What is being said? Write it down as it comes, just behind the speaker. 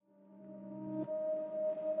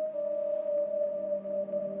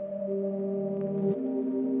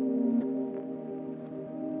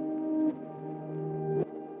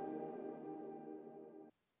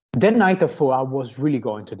That night I thought I was really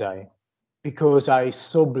going to die because I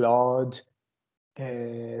saw blood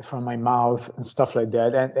from my mouth and stuff like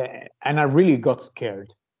that, and I really got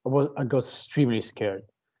scared. I got extremely scared,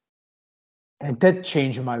 and that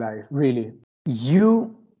changed my life really.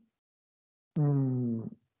 You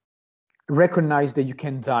recognize that you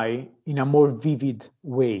can die in a more vivid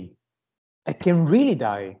way. I can really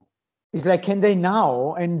die. It's like, can die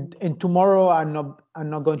now, and tomorrow I'm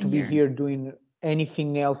not going to be here doing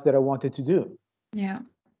anything else that I wanted to do. Yeah.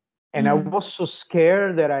 And I was so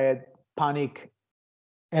scared that I had panic,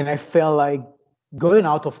 and I felt like going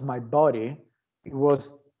out of my body. It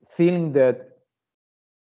was feeling that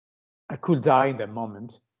I could die in that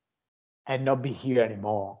moment and not be here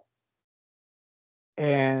anymore.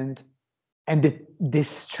 And the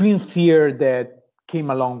extreme fear that came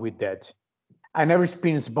along with that. I never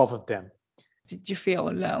experienced both of them. Did you feel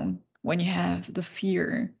alone when you have the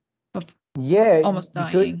fear of almost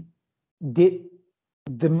dying?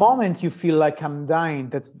 The moment you feel like I'm dying,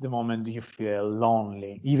 that's the moment you feel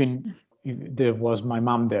lonely, even if there was my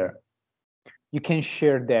mom there. You can't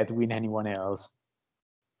share that with anyone else.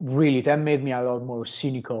 Really, that made me a lot more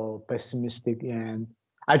cynical, pessimistic, and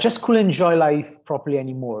I just couldn't enjoy life properly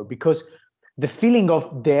anymore because the feeling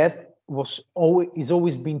of death is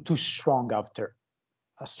always been too strong after.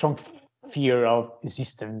 A strong fear of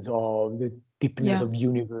existence, of the deepness of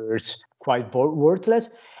universe, quite worthless.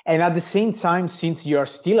 And at the same time, since you are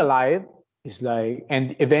still alive, it's like,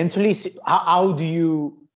 and eventually, how do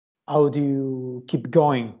you keep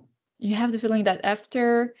going? You have the feeling that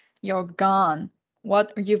after you're gone,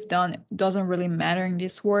 what you've done doesn't really matter in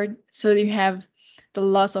this world. So you have the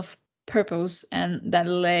loss of purpose, and that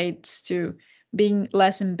leads to being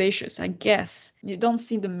less ambitious, I guess. You don't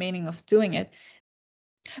see the meaning of doing it.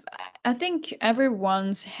 I think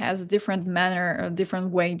everyone has a different manner, a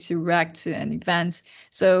different way to react to an event.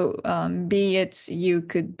 So be it you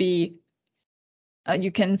could be,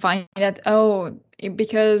 you can find that,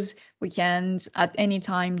 because we can at any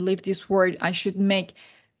time leave this world, I should make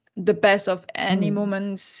the best of any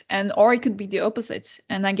moment, or it could be the opposite.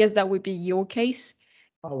 And I guess that would be your case.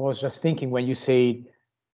 I was just thinking when you say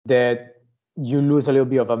that you lose a little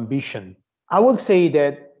bit of ambition. I would say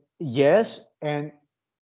that yes, and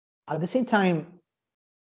at the same time,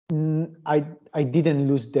 I didn't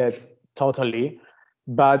lose that totally,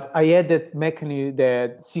 but I had that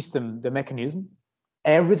mechanism, the mechanism,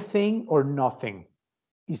 everything or nothing.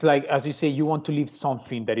 It's like, as you say, you want to leave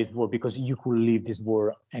something that is war because you could leave this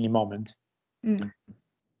war any moment.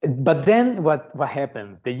 But then what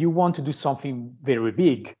happens? That you want to do something very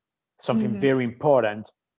big, something very important.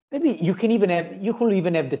 Maybe you could even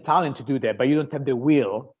have the talent to do that, but you don't have the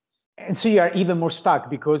will. And so you are even more stuck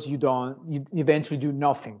because you eventually do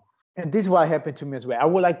nothing. And this is what happened to me as well. I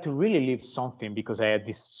would like to really leave something because I had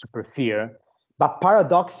this super fear. But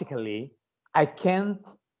paradoxically, I can't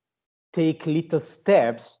take little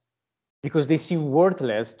steps because they seem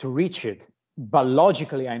worthless to reach it. But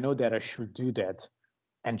logically, I know that I should do that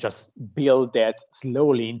and just build that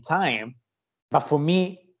slowly in time. But for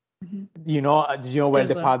me, you know where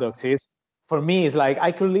the paradox is? For me, it's like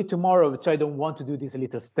I could leave tomorrow, so I don't want to do these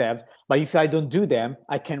little steps. But if I don't do them,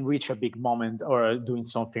 I can reach a big moment or doing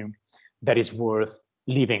something that is worth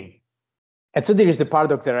living. And so there is the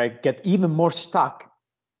paradox that I get even more stuck.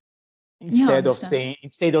 Instead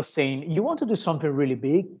of saying you want to do something really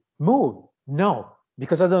big, move. No,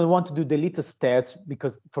 because I don't want to do the little steps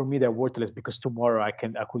because for me they're worthless because tomorrow I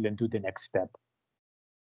couldn't do the next step.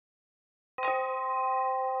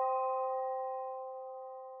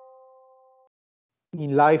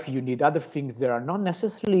 In life, you need other things that are not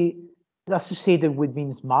necessarily associated with being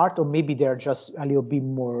smart, or maybe they're just a little bit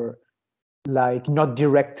more like not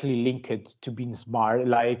directly linked to being smart,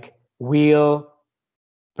 like will,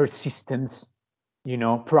 persistence,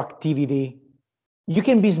 proactivity. You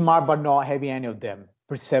can be smart but not having any of them.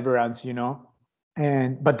 Perseverance,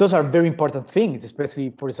 but those are very important things,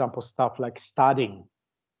 especially, for example, stuff like studying.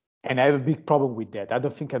 And I have a big problem with that. I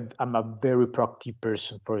don't think I'm a very proactive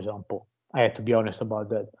person, for example. I have to be honest about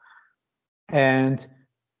that. And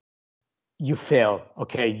you fail.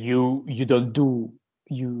 Okay, you don't do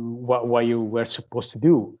what you were supposed to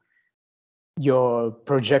do. Your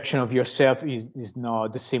projection of yourself is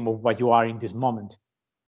not the same of what you are in this moment.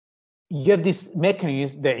 You have this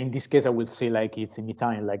mechanism that, in this case, I will say, like it's in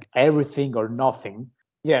Italian, like everything or nothing.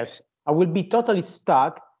 Yes, I will be totally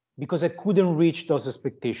stuck because I couldn't reach those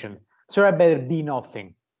expectations. So I better be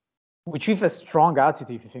nothing, which is a strong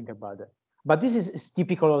attitude if you think about it. But this is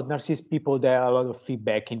typical of narcissist people. There are a lot of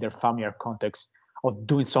feedback in their familiar context of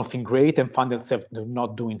doing something great and find themselves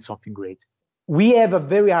not doing something great. We have a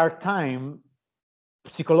very hard time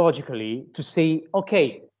psychologically to say,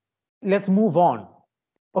 okay, let's move on.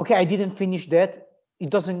 Okay, I didn't finish that. It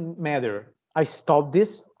doesn't matter. I stop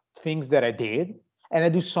these things that I did and I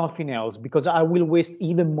do something else because I will waste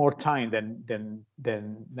even more time than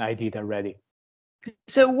I did already.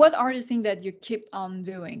 So what are the things that you keep on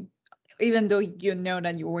doing, even though you know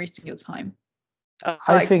that you're wasting your time?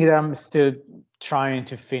 I think that I'm still trying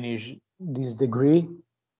to finish this degree,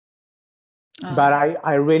 but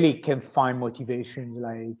I really can find motivations.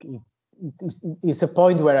 Like it's a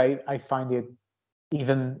point where I find it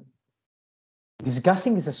even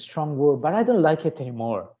disgusting is a strong word, but I don't like it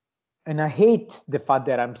anymore. And I hate the fact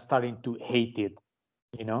that I'm starting to hate it,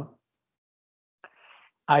 you know?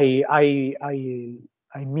 I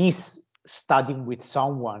miss studying with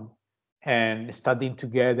someone and studying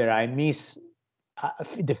together. I miss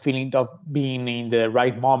the feeling of being in the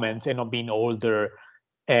right moment and not being older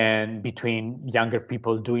and between younger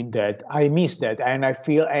people doing that. I miss that, and I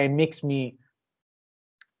feel it makes me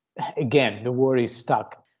again the word is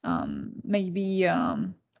stuck. Maybe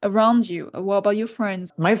around you. What about your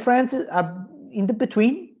friends? My friends are in the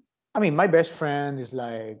between. I mean, my best friend is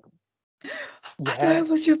like, I thought it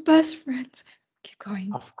was your best friend. Keep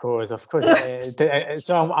going. Of course.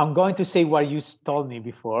 So I'm going to say what you told me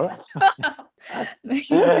before.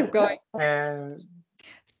 Keep going.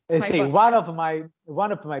 Let's say one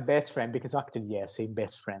of my best friend, because actually, yeah, same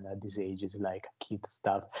best friend at this age is like kid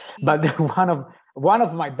stuff. But one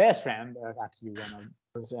of my best friend, actually one of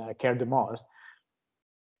those I care the most,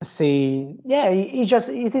 say, yeah,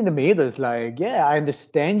 he's in the middle. It's like, yeah, I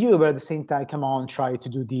understand you, but at the same time, come on, try to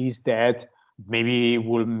do this, that. Maybe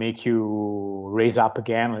will make you raise up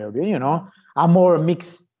again a little bit, you know. I'm more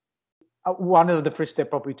mixed. One of the first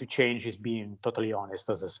step probably to change is being totally honest,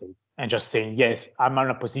 as I say, and just saying, yes, I'm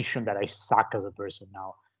in a position that I suck as a person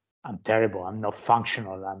now. I'm terrible. I'm not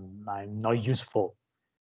functional. I'm not useful.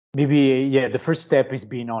 Maybe, yeah, the first step is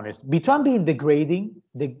being honest. Between being degrading,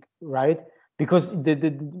 right? Because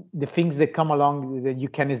the things that come along that you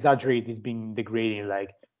can exaggerate is being degrading,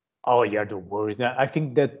 like, oh, you're the worst. I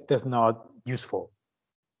think that's not useful.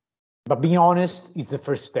 But being honest is the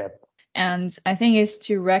first step. And I think it's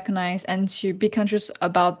to recognize and to be conscious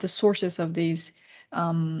about the sources of these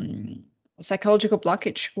psychological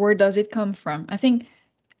blockage. Where does it come from? I think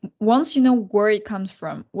once you know where it comes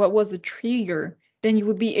from, what was the trigger, then you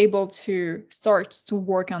would be able to start to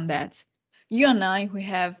work on that. You and I, we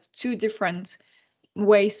have two different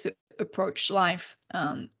ways to approach life.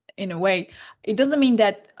 In a way, it doesn't mean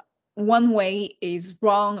that one way is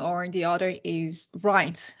wrong or the other is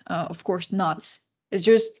right. Of course not. It's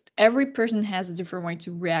just every person has a different way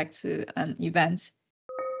to react to an event.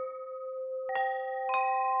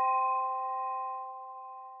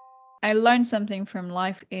 I learned something from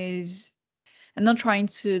life is I'm not trying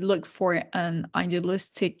to look for an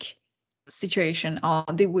idealistic situation.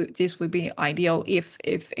 This would be ideal if.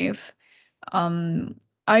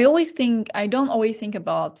 I don't always think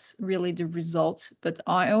about really the result, but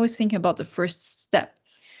I always think about the first step.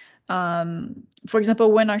 For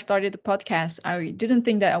example, when I started the podcast, I didn't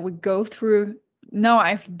think that I would go through. Now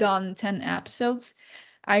I've done 10 episodes.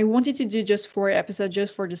 I wanted to do just 4 episodes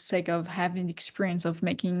just for the sake of having the experience of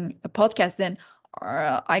making a podcast. Then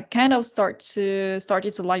I kind of started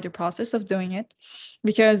to like the process of doing it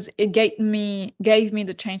because it gave me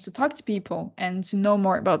the chance to talk to people and to know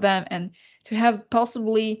more about them and to have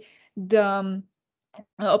possibly the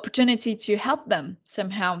opportunity to help them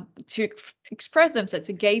somehow to express themselves,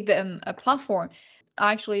 to give them a platform.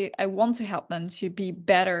 Actually, I want to help them to be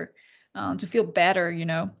better, to feel better, you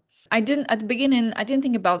know. At the beginning, I didn't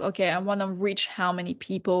think about, okay, I want to reach how many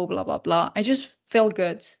people, blah, blah, blah. I just felt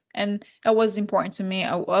good. And that was important to me.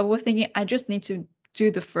 I was thinking, I just need to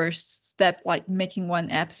do the first step, like making 1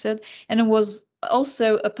 episode. And it was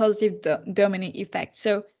also a positive domino effect.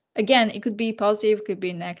 So again, it could be positive, could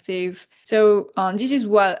be negative. So this is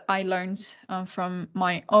what I learned from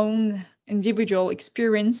my own individual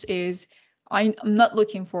experience is I'm not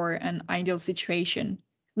looking for an ideal situation.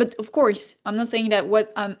 But of course, I'm not saying that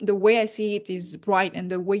what the way I see it is right and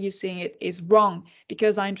the way you're seeing it is wrong,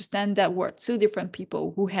 because I understand that we're 2 different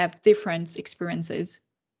people who have different experiences.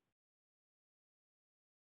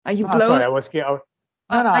 Are you blown? Sorry, I was scared.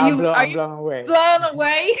 No, I'm blown away. Blown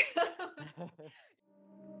away?